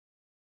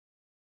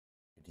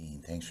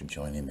Dean, thanks for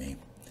joining me.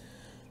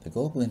 The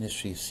global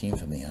industry is seen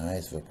from the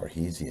eyes of a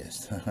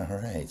Parhesiast. All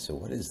right, so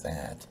what is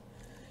that?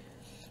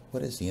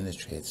 What is the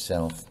industry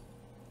itself,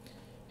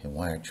 and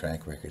why are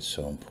track records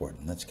so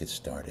important? Let's get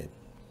started.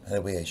 By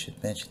the way, I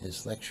should mention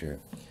this lecture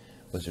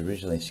was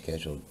originally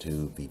scheduled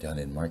to be done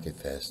in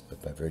MarketFest,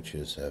 but by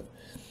virtues of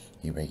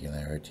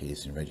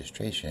irregularities in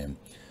registration,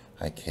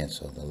 I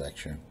canceled the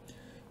lecture.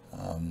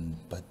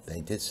 But they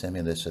did send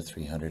me a list of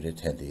 300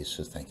 attendees,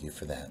 so thank you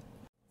for that.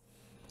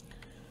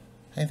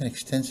 I have an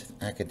extensive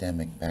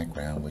academic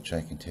background, which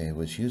I can tell you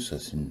was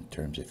useless in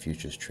terms of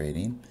futures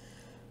trading.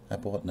 I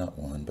bought not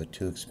one, but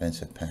two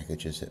expensive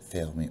packages that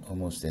failed me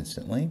almost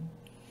instantly.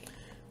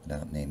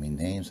 Without naming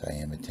names, I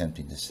am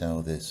attempting to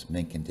sell this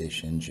mint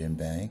condition gym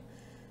bag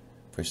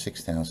for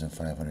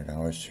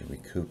 $6,500 to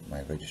recoup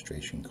my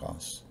registration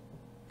costs.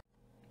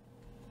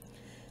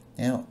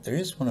 Now, there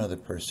is one other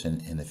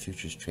person in the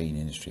futures trading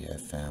industry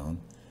I've found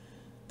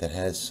that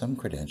has some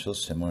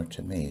credentials similar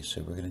to me,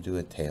 so we're going to do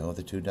a tale of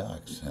the two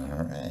docs. All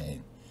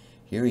right,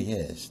 here he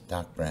is,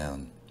 Doc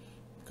Brown.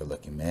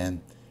 Good-looking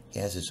man. He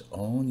has his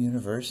own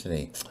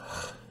university,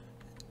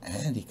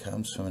 and he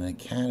comes from an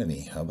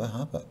academy. Hubba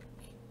hubba.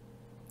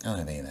 I don't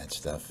have any of that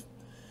stuff.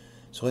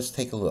 So let's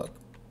take a look.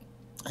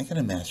 I got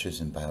a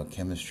master's in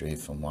biochemistry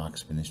from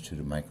Waxman Institute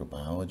of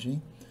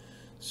Microbiology.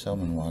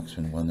 Selman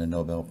Waxman won the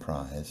Nobel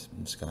Prize,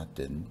 and Scott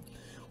didn't.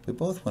 We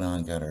both went on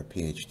and got our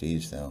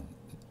PhDs, though.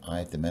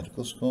 I at the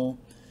medical school,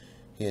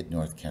 he at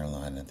North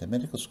Carolina. The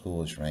medical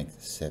school is ranked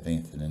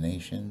 70th in the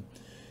nation.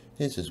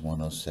 His is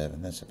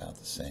 107. That's about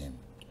the same.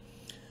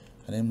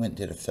 I then went and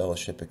did a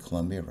fellowship at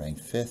Columbia,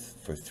 ranked 5th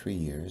for 3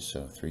 years,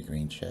 so 3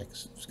 green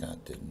checks.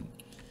 Scott didn't.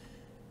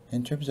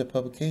 In terms of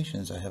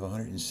publications, I have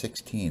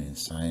 116 in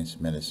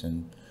science,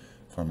 medicine,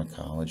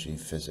 pharmacology,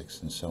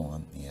 physics, and so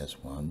on. He has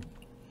 1.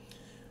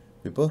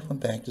 We both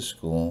went back to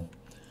school.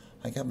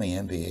 I got my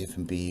MBA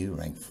from BU,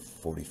 ranked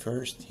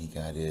 41st. He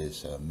got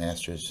his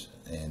master's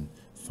in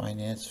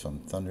finance from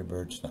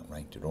Thunderbirds, not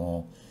ranked at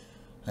all.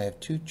 I have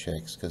 2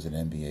 checks because an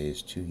MBA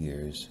is 2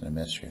 years and a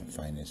master in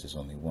finance is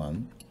only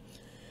 1.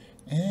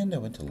 And I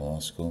went to law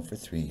school for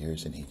 3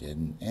 years and he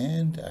didn't.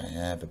 And I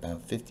have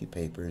about 50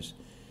 papers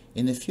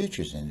in the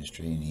futures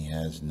industry and he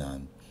has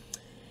none.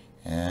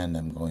 And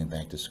I'm going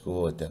back to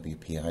school at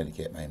WPI to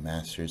get my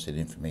master's in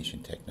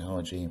information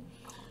technology.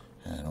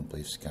 I don't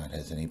believe Scott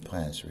has any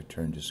plans to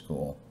return to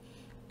school.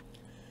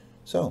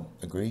 So,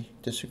 agree,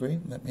 disagree?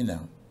 Let me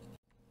know.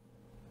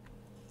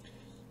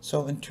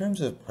 So, in terms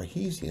of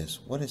Parhesiast,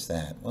 what is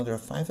that? Well, there are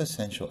 5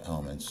 essential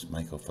elements.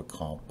 Michael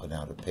Foucault put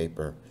out a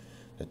paper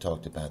that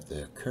talked about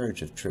the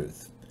courage of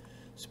truth.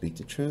 Speak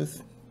the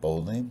truth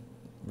boldly,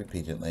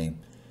 repeatedly,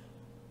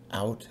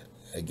 out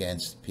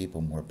against people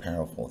more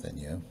powerful than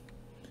you,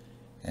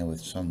 and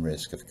with some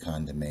risk of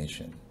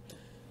condemnation.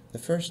 The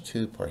first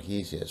 2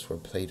 Parhesiasts were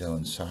Plato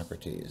and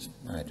Socrates.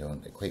 I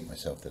don't equate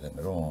myself to them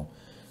at all,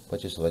 but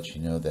just to let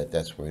you know that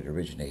that's where it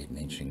originated in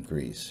ancient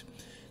Greece.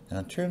 Now,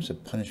 in terms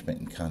of punishment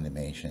and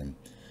condemnation,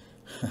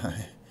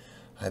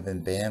 I've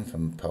been banned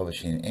from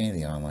publishing any of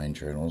the online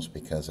journals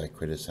because I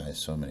criticize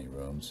so many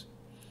rooms.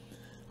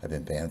 I've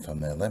been banned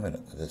from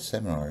the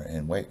seminar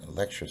and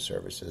lecture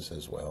services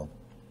as well.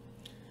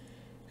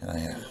 And I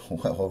have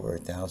well over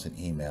 1,000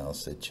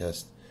 emails that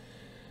just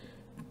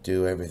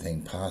do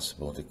everything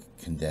possible to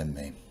condemn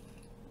me.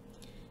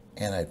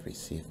 And I've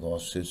received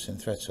lawsuits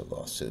and threats of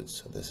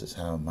lawsuits. So this is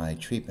how my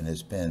treatment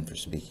has been for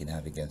speaking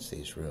out against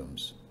these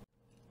rooms.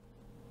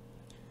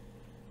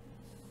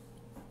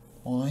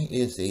 Why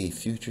is the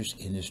futures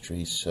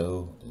industry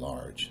so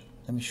large?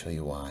 Let me show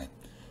you why.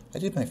 I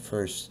did my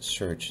first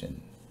search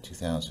in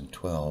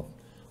 2012,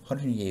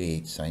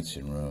 188 sites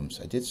and rooms.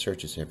 I did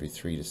searches every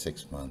 3 to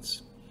 6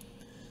 months.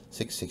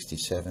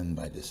 667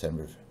 by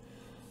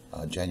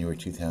January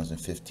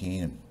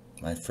 2015, and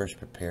when I first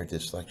prepared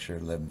this lecture,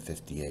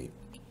 1158.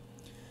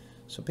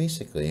 So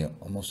basically,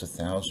 almost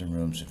 1,000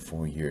 rooms in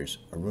 4 years,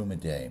 a room a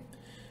day.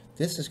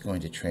 This is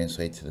going to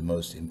translate to the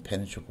most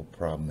impenetrable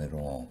problem at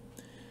all.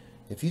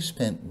 If you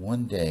spent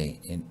 1 day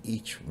in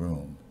each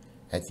room,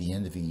 at the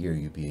end of a year,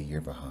 you'd be a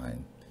year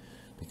behind.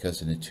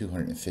 Because in the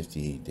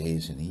 250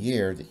 days in a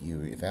year that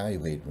you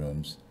evaluate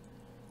rooms,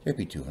 there'd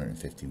be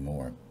 250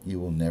 more. You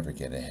will never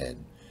get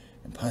ahead.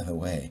 And by the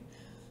way,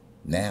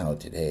 now,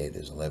 today,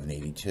 there's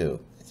 1182.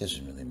 It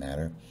doesn't really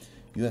matter.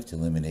 You have to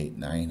eliminate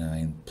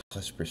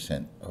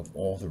 99+% of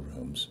all the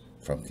rooms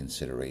from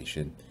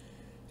consideration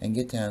and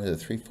get down to the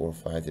 3, 4,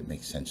 5 that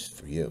makes sense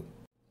for you.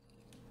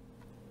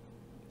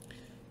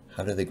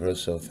 How do they grow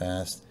so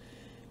fast?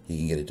 You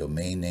can get a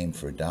domain name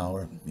for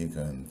 $1. You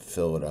can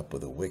fill it up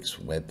with a Wix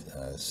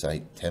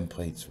website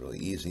templates, really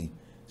easy.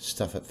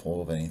 Stuff it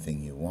full of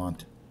anything you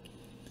want.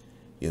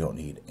 You don't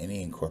need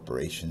any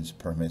incorporations,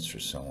 permits, or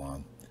so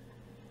on.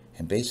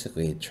 And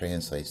basically it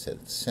translates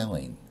that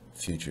selling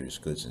futures,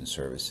 goods, and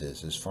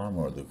services is far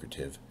more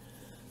lucrative,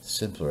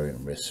 simpler,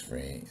 and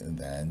risk-free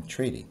than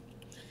trading.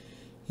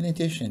 In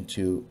addition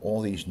to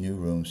all these new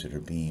rooms that are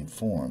being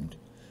formed,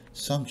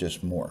 some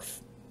just morph.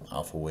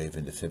 Alpha Wave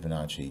into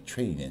Fibonacci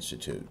Trading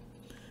Institute,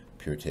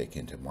 PureTech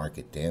into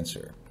Market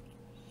Dancer.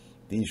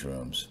 these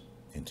rooms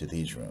into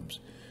these rooms.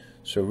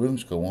 So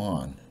rooms go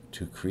on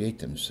to create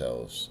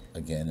themselves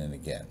again and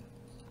again.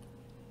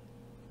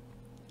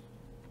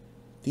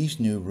 These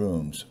new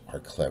rooms are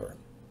clever.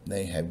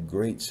 They have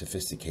great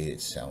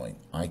sophisticated selling,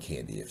 eye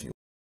candy if you will.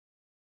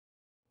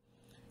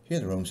 Here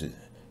are the rooms that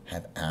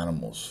have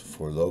animals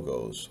for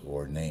logos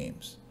or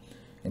names.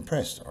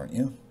 Impressed, aren't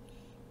you?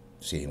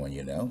 See anyone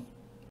you know?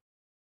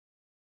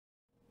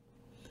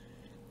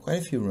 Quite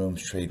a few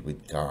rooms trade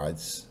with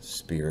gods,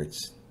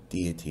 spirits,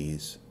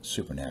 deities,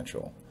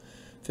 supernatural.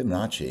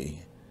 Fibonacci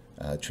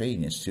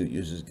Trading Institute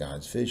uses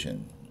God's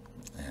vision,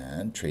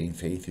 and Trading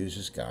Faith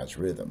uses God's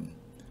rhythm.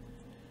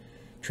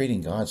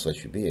 Trading gods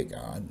lets you be a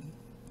god.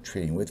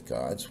 Trading with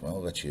gods,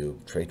 well, lets you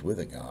trade with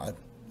a god.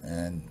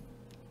 And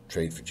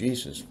trade for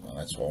Jesus, well,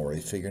 that's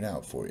already figured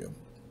out for you.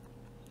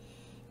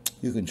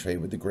 You can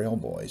trade with the Grail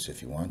Boys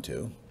if you want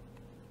to,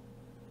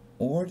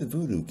 or the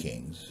Voodoo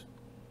Kings,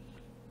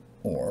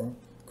 or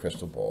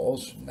crystal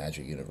balls,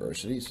 magic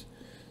universities.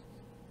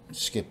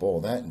 Skip all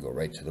that and go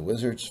right to the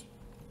wizards,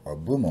 or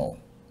Boomo,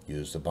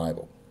 use the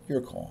Bible.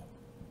 Your call.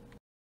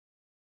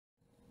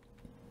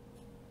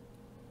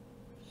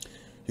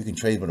 You can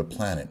trade with a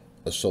planet,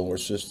 a solar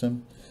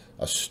system,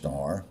 a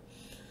star.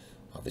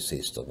 Obviously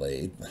it's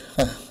delayed.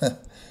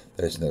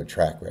 There's no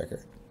track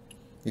record.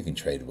 You can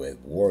trade with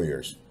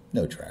warriors,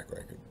 no track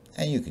record.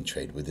 And you can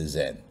trade with the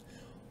Zen,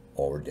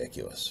 all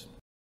ridiculous.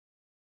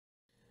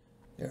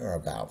 There are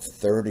about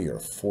 30 or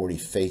 40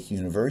 fake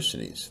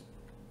universities.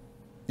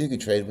 You can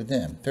trade with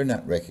them. They're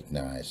not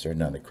recognized. They're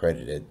not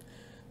accredited.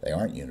 They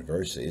aren't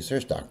universities.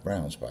 There's Doc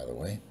Brown's, by the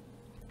way.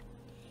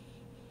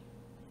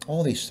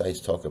 All these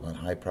sites talk about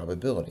high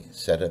probability,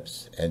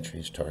 setups,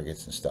 entries,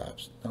 targets, and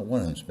stops. Not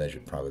one of them's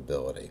measured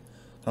probability.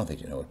 I don't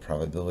think you know what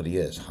probability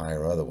is, high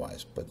or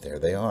otherwise, but there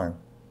they are.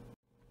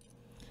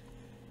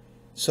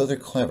 So they're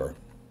clever.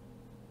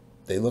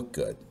 They look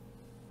good.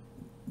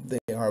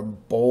 They are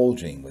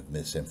bulging with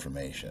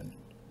misinformation.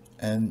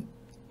 And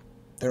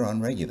they're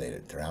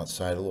unregulated. They're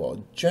outside of law,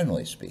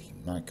 generally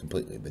speaking. Not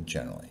completely, but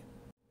generally.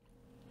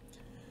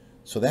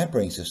 So that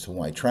brings us to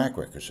why track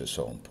records are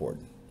so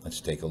important.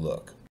 Let's take a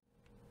look.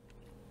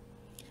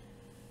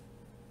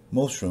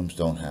 Most rooms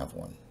don't have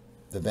one.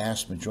 The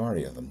vast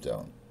majority of them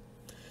don't.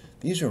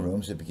 These are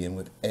rooms that begin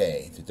with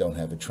A, that don't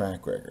have a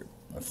track record.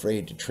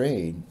 Afraid to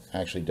Trade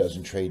actually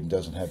doesn't trade and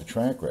doesn't have a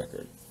track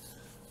record.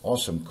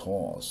 Awesome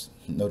Cause,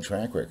 no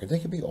track record. They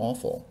can be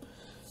awful.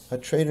 A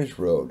Trader's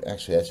Road,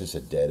 actually that's just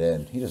a dead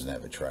end. He doesn't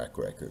have a track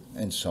record,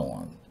 and so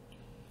on.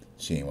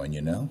 See anyone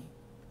you know?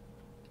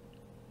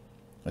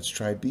 Let's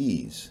try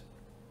B's.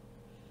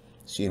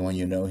 See anyone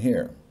you know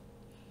here?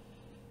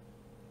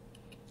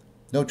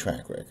 No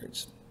track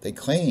records. They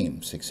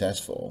claim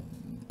successful,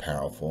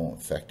 powerful,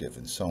 effective,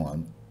 and so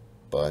on,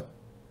 but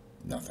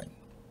nothing.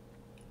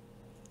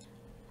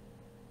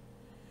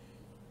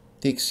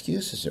 The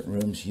excuses that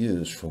rooms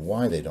use for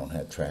why they don't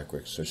have track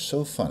records are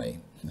so funny,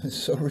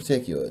 so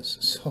ridiculous,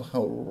 so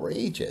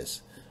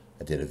outrageous.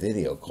 I did a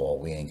video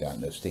called "We Ain't Got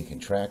No Stinking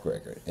Track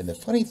Record," and the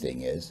funny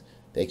thing is,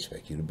 they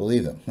expect you to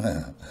believe them.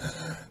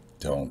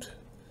 Don't.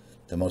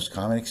 The most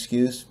common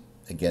excuse,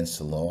 against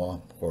the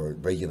law or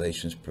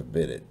regulations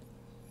prohibited.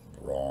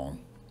 Wrong.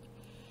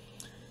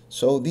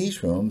 So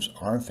these rooms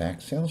are in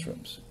fact sales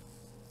rooms.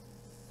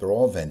 They're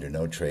all vendor,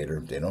 no trader.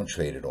 They don't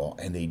trade at all,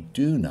 and they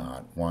do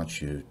not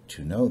want you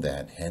to know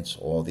that, hence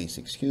all these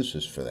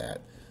excuses for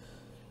that.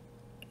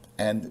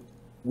 And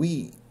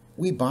we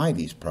buy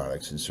these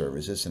products and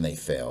services, and they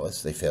fail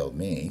us. They failed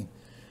me.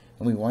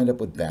 And we wind up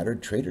with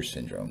battered trader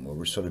syndrome, where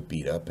we're sort of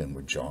beat up and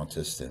we're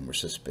jaundiced and we're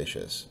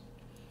suspicious.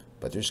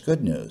 But there's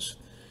good news.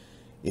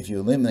 If you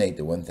eliminate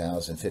the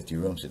 1,050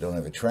 rooms that don't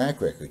have a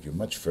track record, you're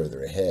much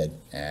further ahead.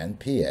 And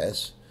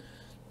P.S.,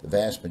 the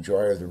vast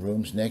majority of the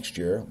rooms next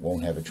year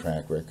won't have a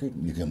track record.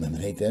 You can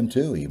eliminate them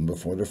too, even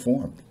before they're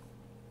formed.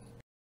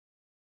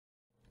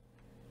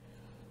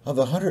 Of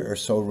the 100 or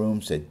so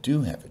rooms that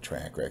do have a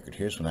track record,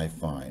 here's what I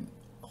find.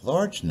 A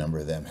large number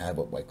of them have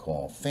what I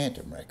call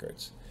phantom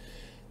records.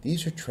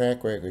 These are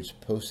track records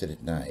posted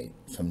at night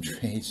from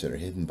trades that are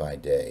hidden by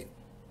day.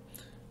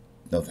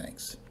 No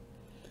thanks.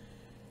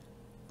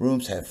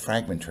 Rooms have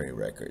fragmentary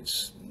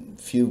records.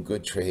 Few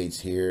good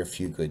trades here,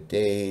 few good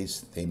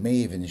days. They may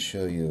even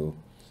show you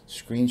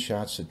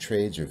screenshots of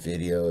trades or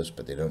videos,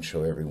 but they don't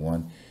show every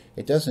one.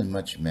 It doesn't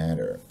much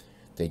matter.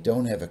 They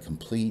don't have a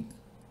complete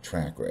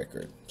track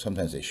record.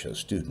 Sometimes they show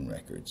student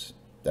records.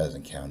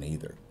 Doesn't count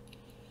either.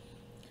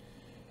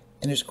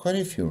 And there's quite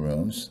a few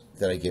rooms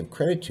that I give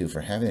credit to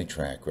for having a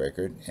track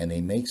record, and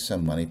they make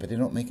some money, but they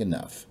don't make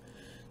enough.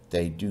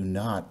 They do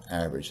not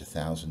average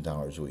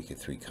 $1,000 a week at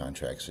 3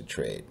 contracts a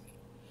trade.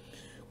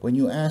 When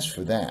you ask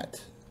for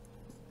that,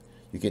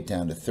 you get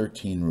down to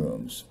 13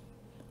 rooms.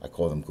 I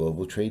call them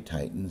Global Trade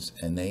Titans,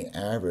 and they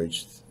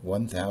average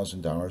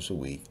 $1,000 a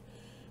week,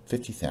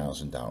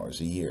 $50,000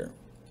 a year.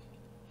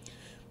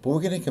 But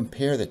we're going to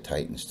compare the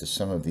Titans to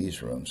some of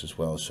these rooms as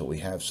well, so we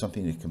have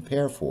something to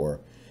compare for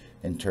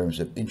in terms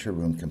of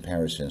inter-room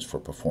comparisons for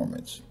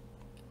performance.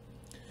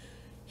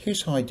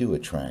 Here's how I do a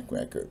track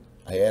record.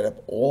 I add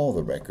up all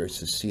the records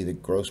to see the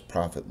gross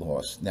profit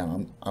loss.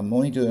 Now, I'm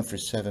only doing it for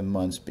 7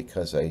 months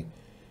because I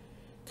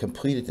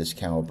completed this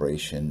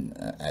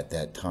calibration at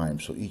that time,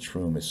 so each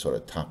room is sort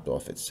of topped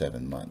off at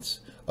 7 months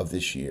of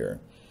this year.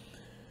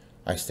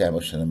 I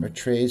establish the number of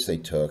trades they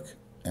took,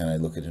 and I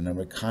look at the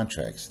number of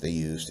contracts they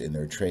used in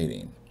their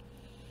trading.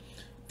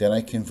 Then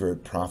I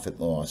convert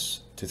profit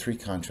loss to 3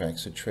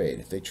 contracts a trade.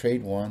 If they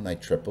trade 1, I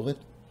triple it.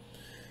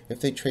 If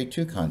they trade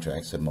 2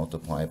 contracts, I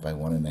multiply it by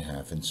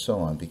 1.5, and so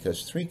on,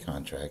 because 3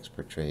 contracts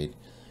per trade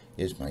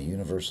is my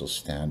universal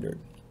standard.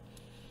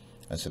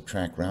 I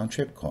subtract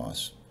round-trip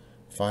costs.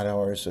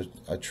 $5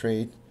 a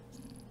trade,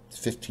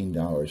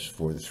 $15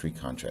 for the 3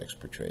 contracts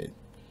per trade.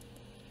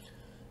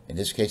 In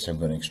this case, I'm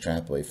going to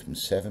extrapolate from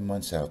 7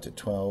 months out to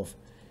 12,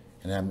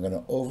 and I'm going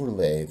to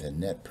overlay the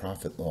net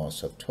profit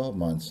loss of 12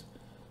 months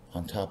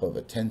on top of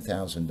a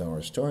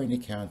 $10,000 storing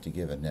account to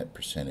give a net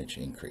percentage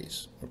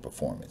increase or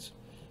performance.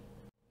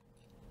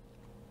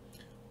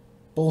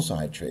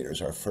 Bullseye Trader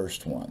is our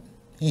first one.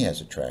 He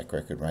has a track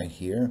record right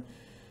here.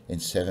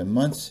 In 7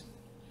 months,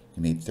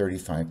 he made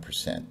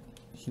 35%.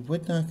 He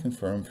would not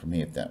confirm for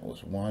me if that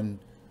was 1,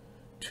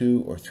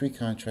 2, or 3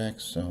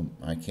 contracts, so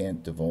I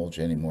can't divulge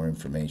any more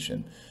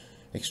information.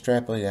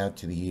 Extrapolate out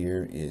to the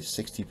year is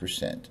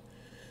 60%.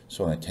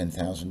 So on a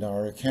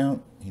 $10,000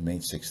 account, he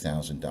made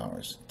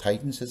 $6,000.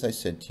 Titans, as I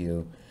said to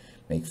you,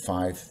 make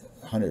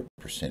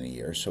 500% a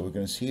year, so we're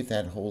going to see if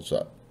that holds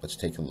up. Let's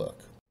take a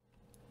look.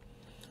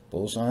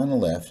 Bullseye on the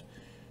left,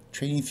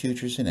 trading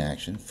futures in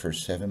action for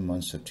 7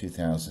 months of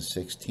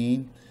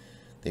 2016.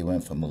 They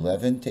went from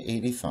 11 to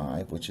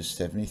 85, which is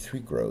 73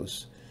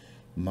 gross,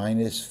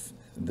 minus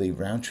the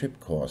round-trip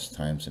cost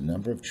times the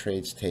number of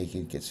trades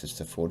taken gets us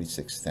to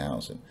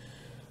 46,000.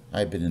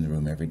 I've been in the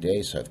room every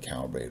day, so I've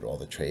calibrated all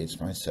the trades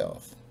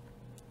myself.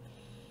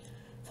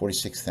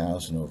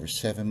 46,000 over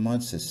 7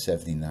 months is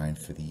 79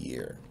 for the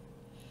year.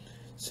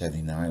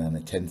 79 on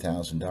a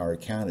 $10,000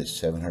 account is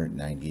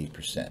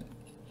 798%.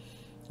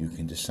 You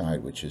can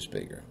decide which is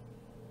bigger.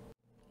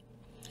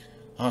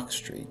 Ox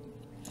Street.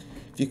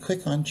 If you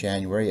click on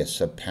January, a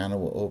sub-panel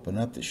will open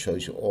up that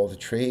shows you all the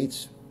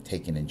trades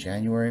taken in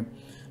January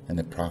and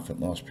the profit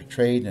loss per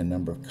trade and the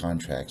number of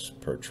contracts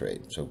per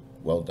trade. So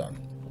well done.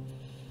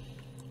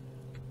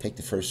 Take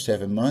the first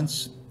 7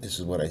 months. This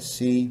is what I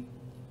see.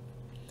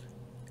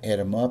 Add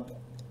them up.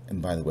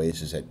 And by the way,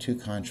 this is at 2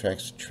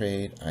 contracts a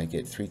trade. I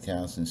get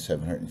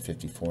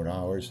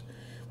 $3,754,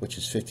 which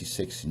is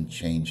 56 and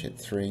change at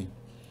 3,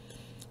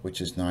 which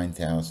is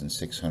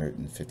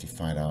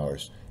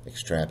 $9,655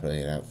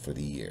 extrapolated out for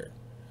the year.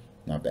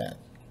 Not bad.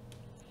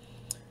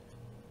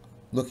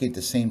 Look at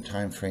the same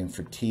time frame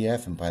for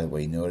TF, and by the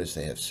way, notice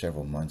they have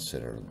several months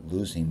that are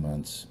losing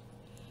months.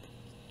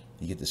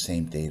 You get the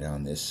same data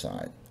on this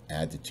side.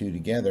 Add the 2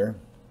 together,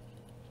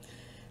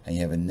 and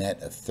you have a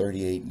net of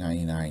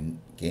 $38.99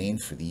 gain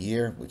for the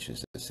year, which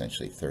is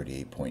essentially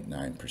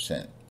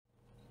 38.9%.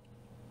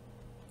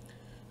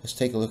 Let's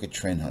take a look at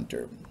Trend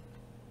Hunter.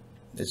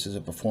 This is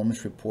a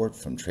performance report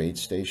from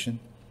TradeStation.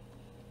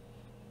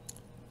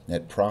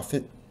 Net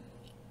profit,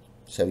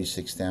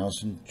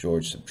 76,000.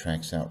 George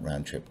subtracts out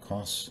round-trip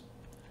costs.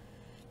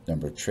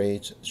 Number of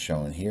trades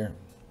shown here.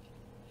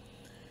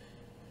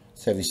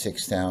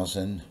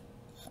 76,000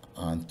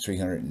 on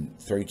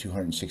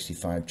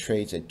 3,265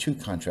 trades at 2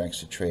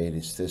 contracts a trade.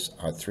 Is this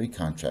 3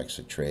 contracts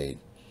a trade?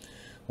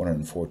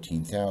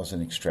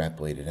 114,000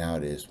 extrapolated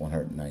out is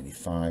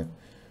 195.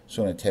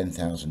 So on a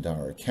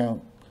 $10,000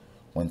 account,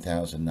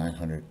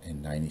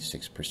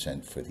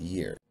 1,996% for the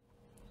year.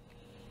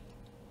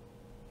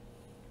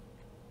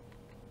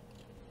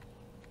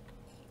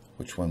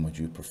 Which one would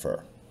you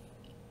prefer?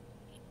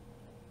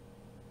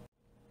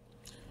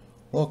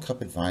 World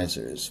Cup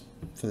Advisors.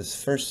 For the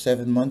first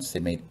 7 months, they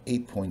made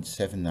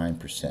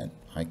 8.79%.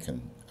 I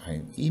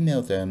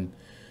emailed them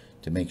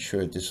to make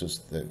sure this was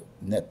the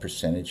net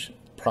percentage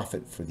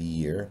profit for the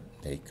year.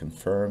 They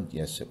confirmed,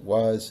 yes, it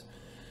was.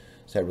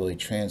 So that really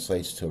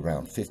translates to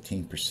around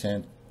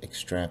 15%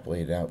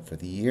 extrapolated out for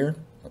the year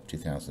of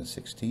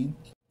 2016.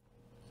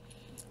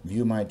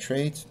 View My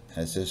Trades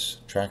has this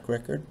track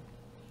record.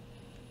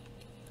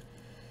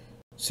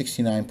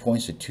 69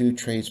 points at 2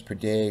 trades per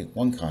day,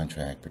 1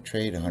 contract per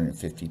trade,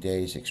 150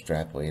 days,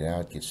 extrapolate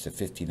out, gets to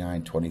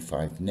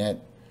 59.25 net,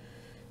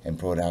 and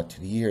brought out to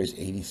the year is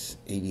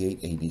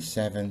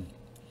 88.87,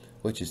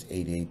 which is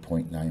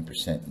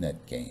 88.9%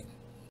 net gain.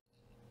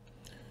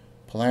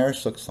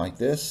 Polaris looks like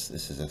this.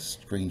 This is a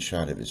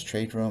screenshot of his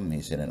trade room.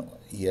 He's in an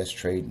ES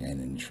trade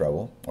and in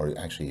trouble, or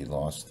actually he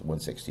lost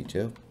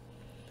 162.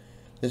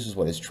 This is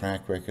what his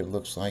track record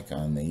looks like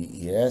on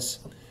the ES.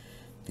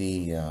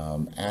 The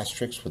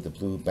asterisks with the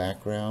blue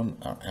background,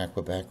 or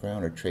aqua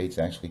background, are trades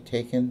actually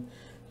taken.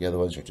 The other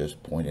ones are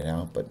just pointed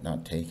out but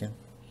not taken.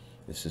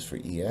 This is for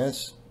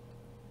ES.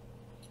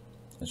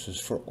 This is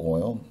for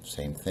oil.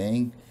 Same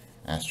thing.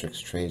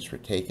 Asterisk trades were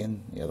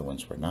taken. The other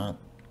ones were not.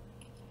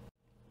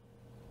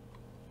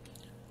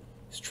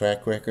 His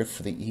track record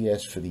for the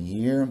ES for the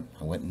year,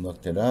 I went and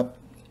looked it up.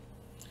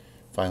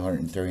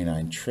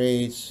 539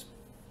 trades.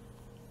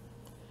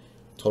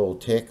 Total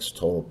ticks,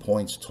 total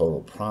points,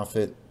 total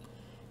profit.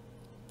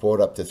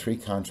 Brought up to 3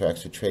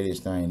 contracts to trade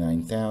is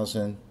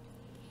 99,000.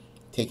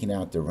 Taking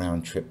out the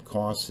round trip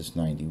cost is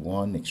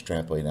 91.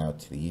 Extrapolate out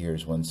to the year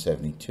is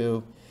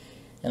 172.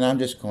 And I'm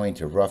just going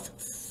to rough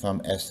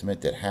thumb estimate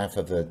that half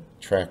of the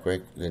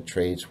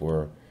trades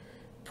were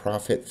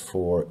profit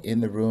for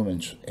in the room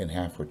and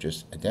half were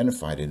just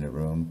identified in the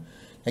room.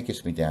 That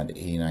gets me down to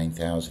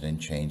 89,000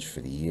 and change for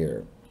the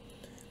year.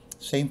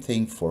 Same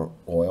thing for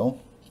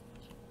oil.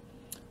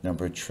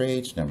 Number of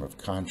trades, number of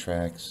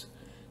contracts,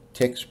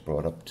 ticks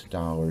brought up to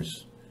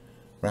dollars,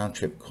 round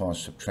trip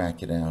cost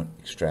subtracted out,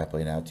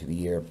 extrapolate out to the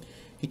year.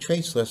 He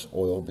trades less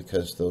oil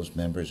because those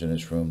members in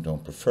his room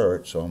don't prefer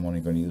it, so I'm only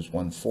going to use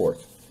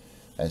 1/4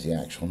 as the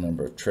actual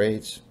number of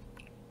trades.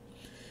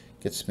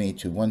 Gets me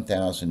to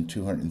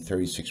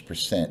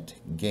 1,236%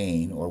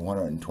 gain, or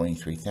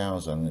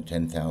 123,000 on a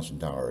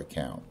 $10,000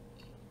 account.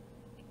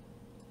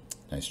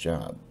 Nice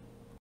job.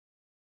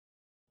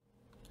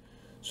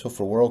 So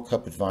for World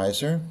Cup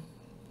Advisor,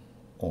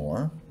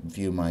 or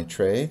View My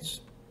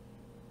Trades,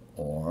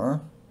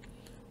 or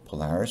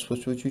Polaris,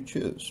 which would you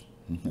choose?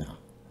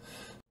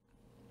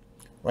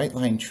 Right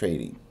line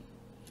trading.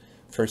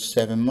 First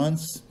 7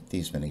 months,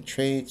 these many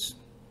trades.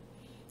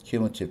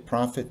 Cumulative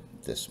profit,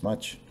 this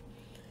much.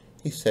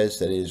 He says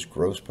that it is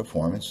gross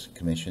performance.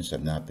 Commissions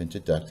have not been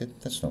deducted.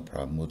 That's no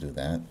problem. We'll do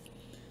that. And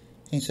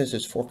he says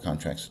there's 4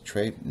 contracts to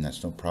trade, and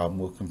that's no problem.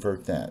 We'll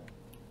convert that.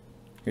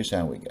 Here's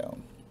how we go.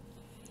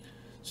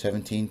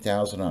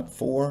 17,000 on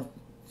 4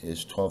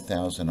 is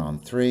 12,000 on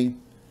 3,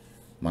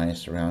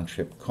 minus the round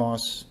trip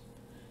costs.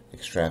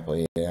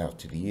 Extrapolate it out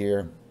to the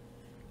year.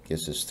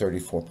 Gives us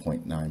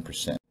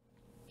 34.9%.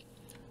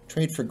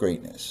 Trade for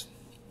greatness.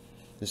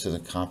 This is a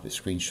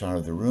screenshot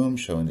of the room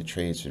showing the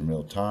trades in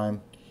real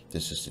time.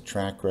 This is the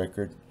track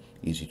record,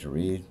 easy to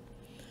read.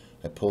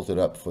 I pulled it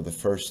up for the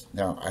first,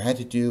 now I had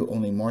to do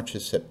only March to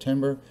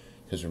September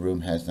because the room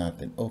has not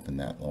been open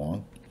that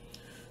long.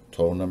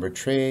 Total number of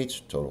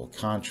trades, total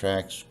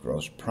contracts,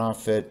 gross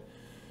profit,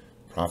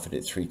 profit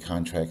at 3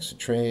 contracts to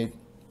trade.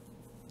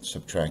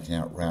 Subtracting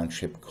out round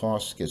trip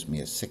costs gives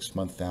me a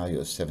 6-month value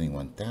of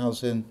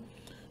 71,000,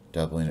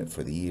 doubling it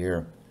for the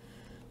year.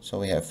 So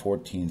we have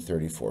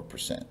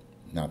 1434%,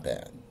 not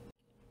bad.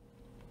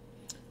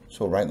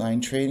 So right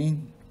line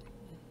trading,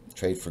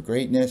 trade for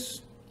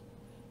greatness,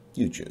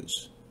 you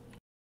choose.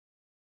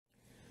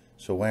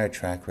 So why are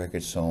track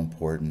records so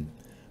important?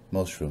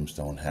 Most rooms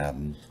don't have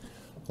them.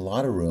 A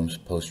lot of rooms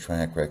post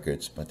track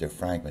records, but they're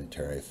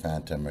fragmentary,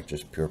 phantom, or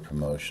just pure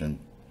promotion.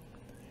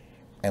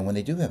 And when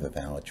they do have a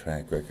valid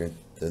track record,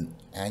 the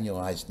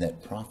annualized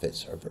net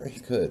profits are very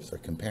good for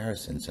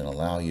comparisons and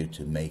allow you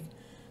to make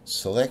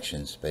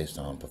selections based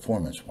on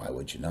performance. Why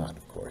would you not,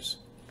 of course?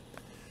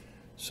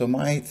 So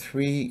my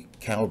 3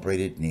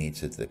 calibrated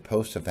needs is they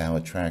post a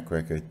valid track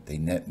record, they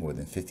net more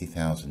than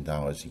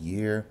 $50,000 a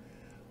year,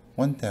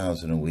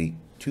 $1,000 a week,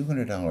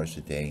 $200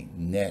 a day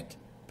net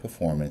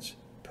performance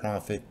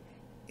profit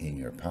in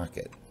your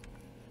pocket.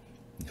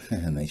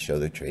 And they show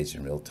their trades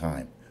in real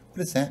time. What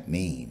does that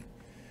mean?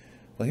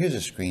 Well, here's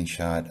a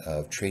screenshot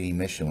of Trading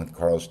Mission with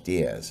Carlos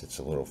Diaz. It's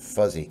a little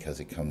fuzzy because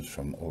it comes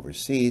from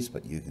overseas,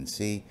 but you can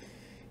see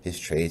his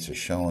trades are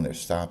showing their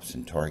stops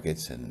and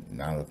targets and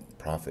amount of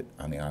profit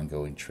on the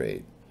ongoing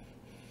trade.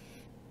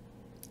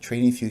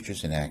 Trading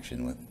futures in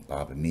action with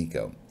Bob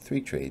Amico.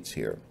 3 trades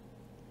here.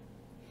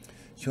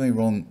 It's the only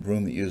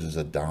room that uses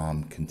a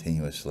DOM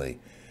continuously.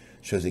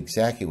 Shows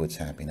exactly what's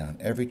happening on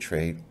every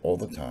trade all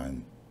the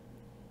time.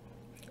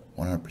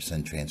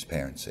 100%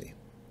 transparency.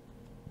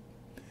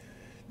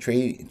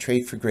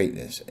 Trade for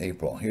greatness,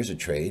 April. Here's a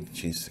trade.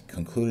 She's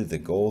concluded the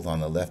gold on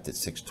the left at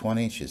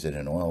 620. She's in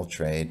an oil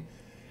trade.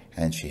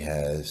 And she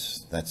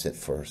has, that's it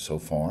for so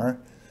far. A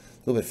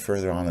little bit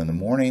further on in the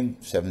morning,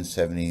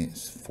 770,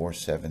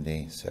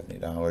 470,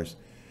 $70,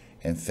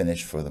 and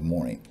finished for the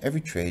morning. Every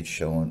trade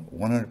showing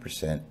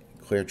 100%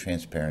 clear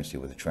transparency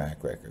with a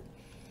track record.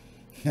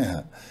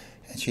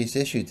 And she's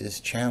issued this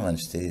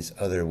challenge to these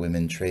other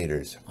women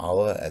traders.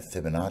 Ala at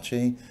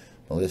Fibonacci,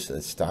 Melissa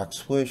at Stock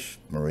Swoosh,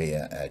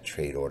 Maria at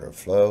Trade Order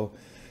Flow,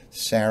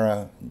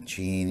 Sarah,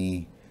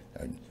 Jean,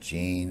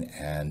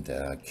 and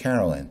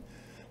Carolyn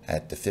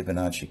at the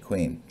Fibonacci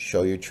Queen.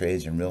 Show your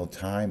trades in real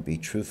time, be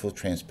truthful,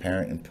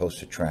 transparent, and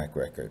post a track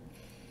record.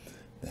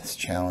 This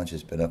challenge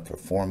has been up for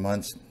 4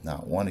 months,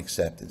 not one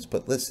acceptance.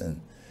 But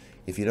listen,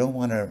 if you don't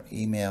want to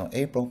email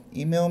April,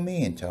 email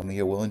me and tell me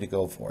you're willing to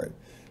go for it.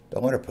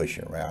 Don't let her push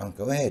you around.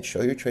 Go ahead,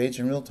 show your trades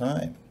in real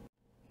time.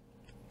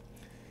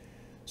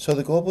 So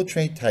the Global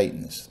Trade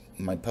Titans.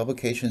 My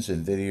publications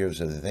and videos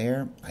are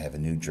there. I have a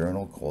new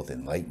journal called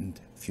Enlightened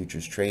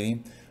Futures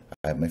Trading.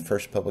 I have my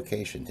first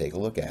publication. Take a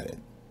look at it.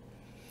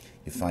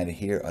 You find it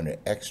here under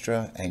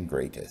Extra and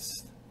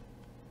Greatest.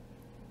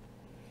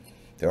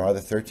 There are the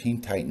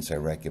 13 Titans I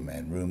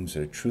recommend. Rooms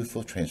that are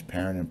truthful,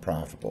 transparent, and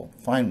profitable.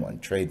 Find one,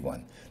 trade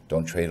one.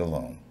 Don't trade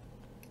alone.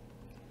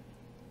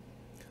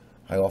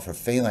 I offer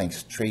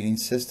Phalanx trading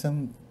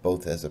system,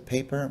 both as a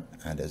paper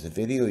and as a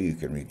video. You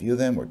can review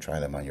them or try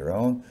them on your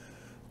own.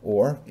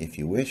 Or, if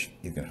you wish,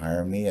 you can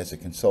hire me as a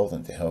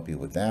consultant to help you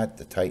with that,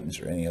 the Titans,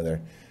 or any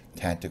other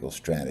tactical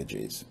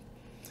strategies.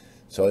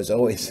 So as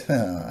always,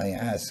 I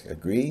ask,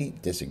 agree,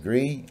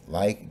 disagree,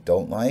 like,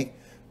 don't like,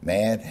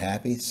 mad,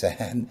 happy,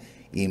 sad,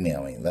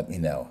 email me, let me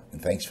know.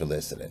 And thanks for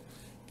listening.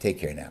 Take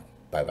care now.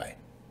 Bye-bye.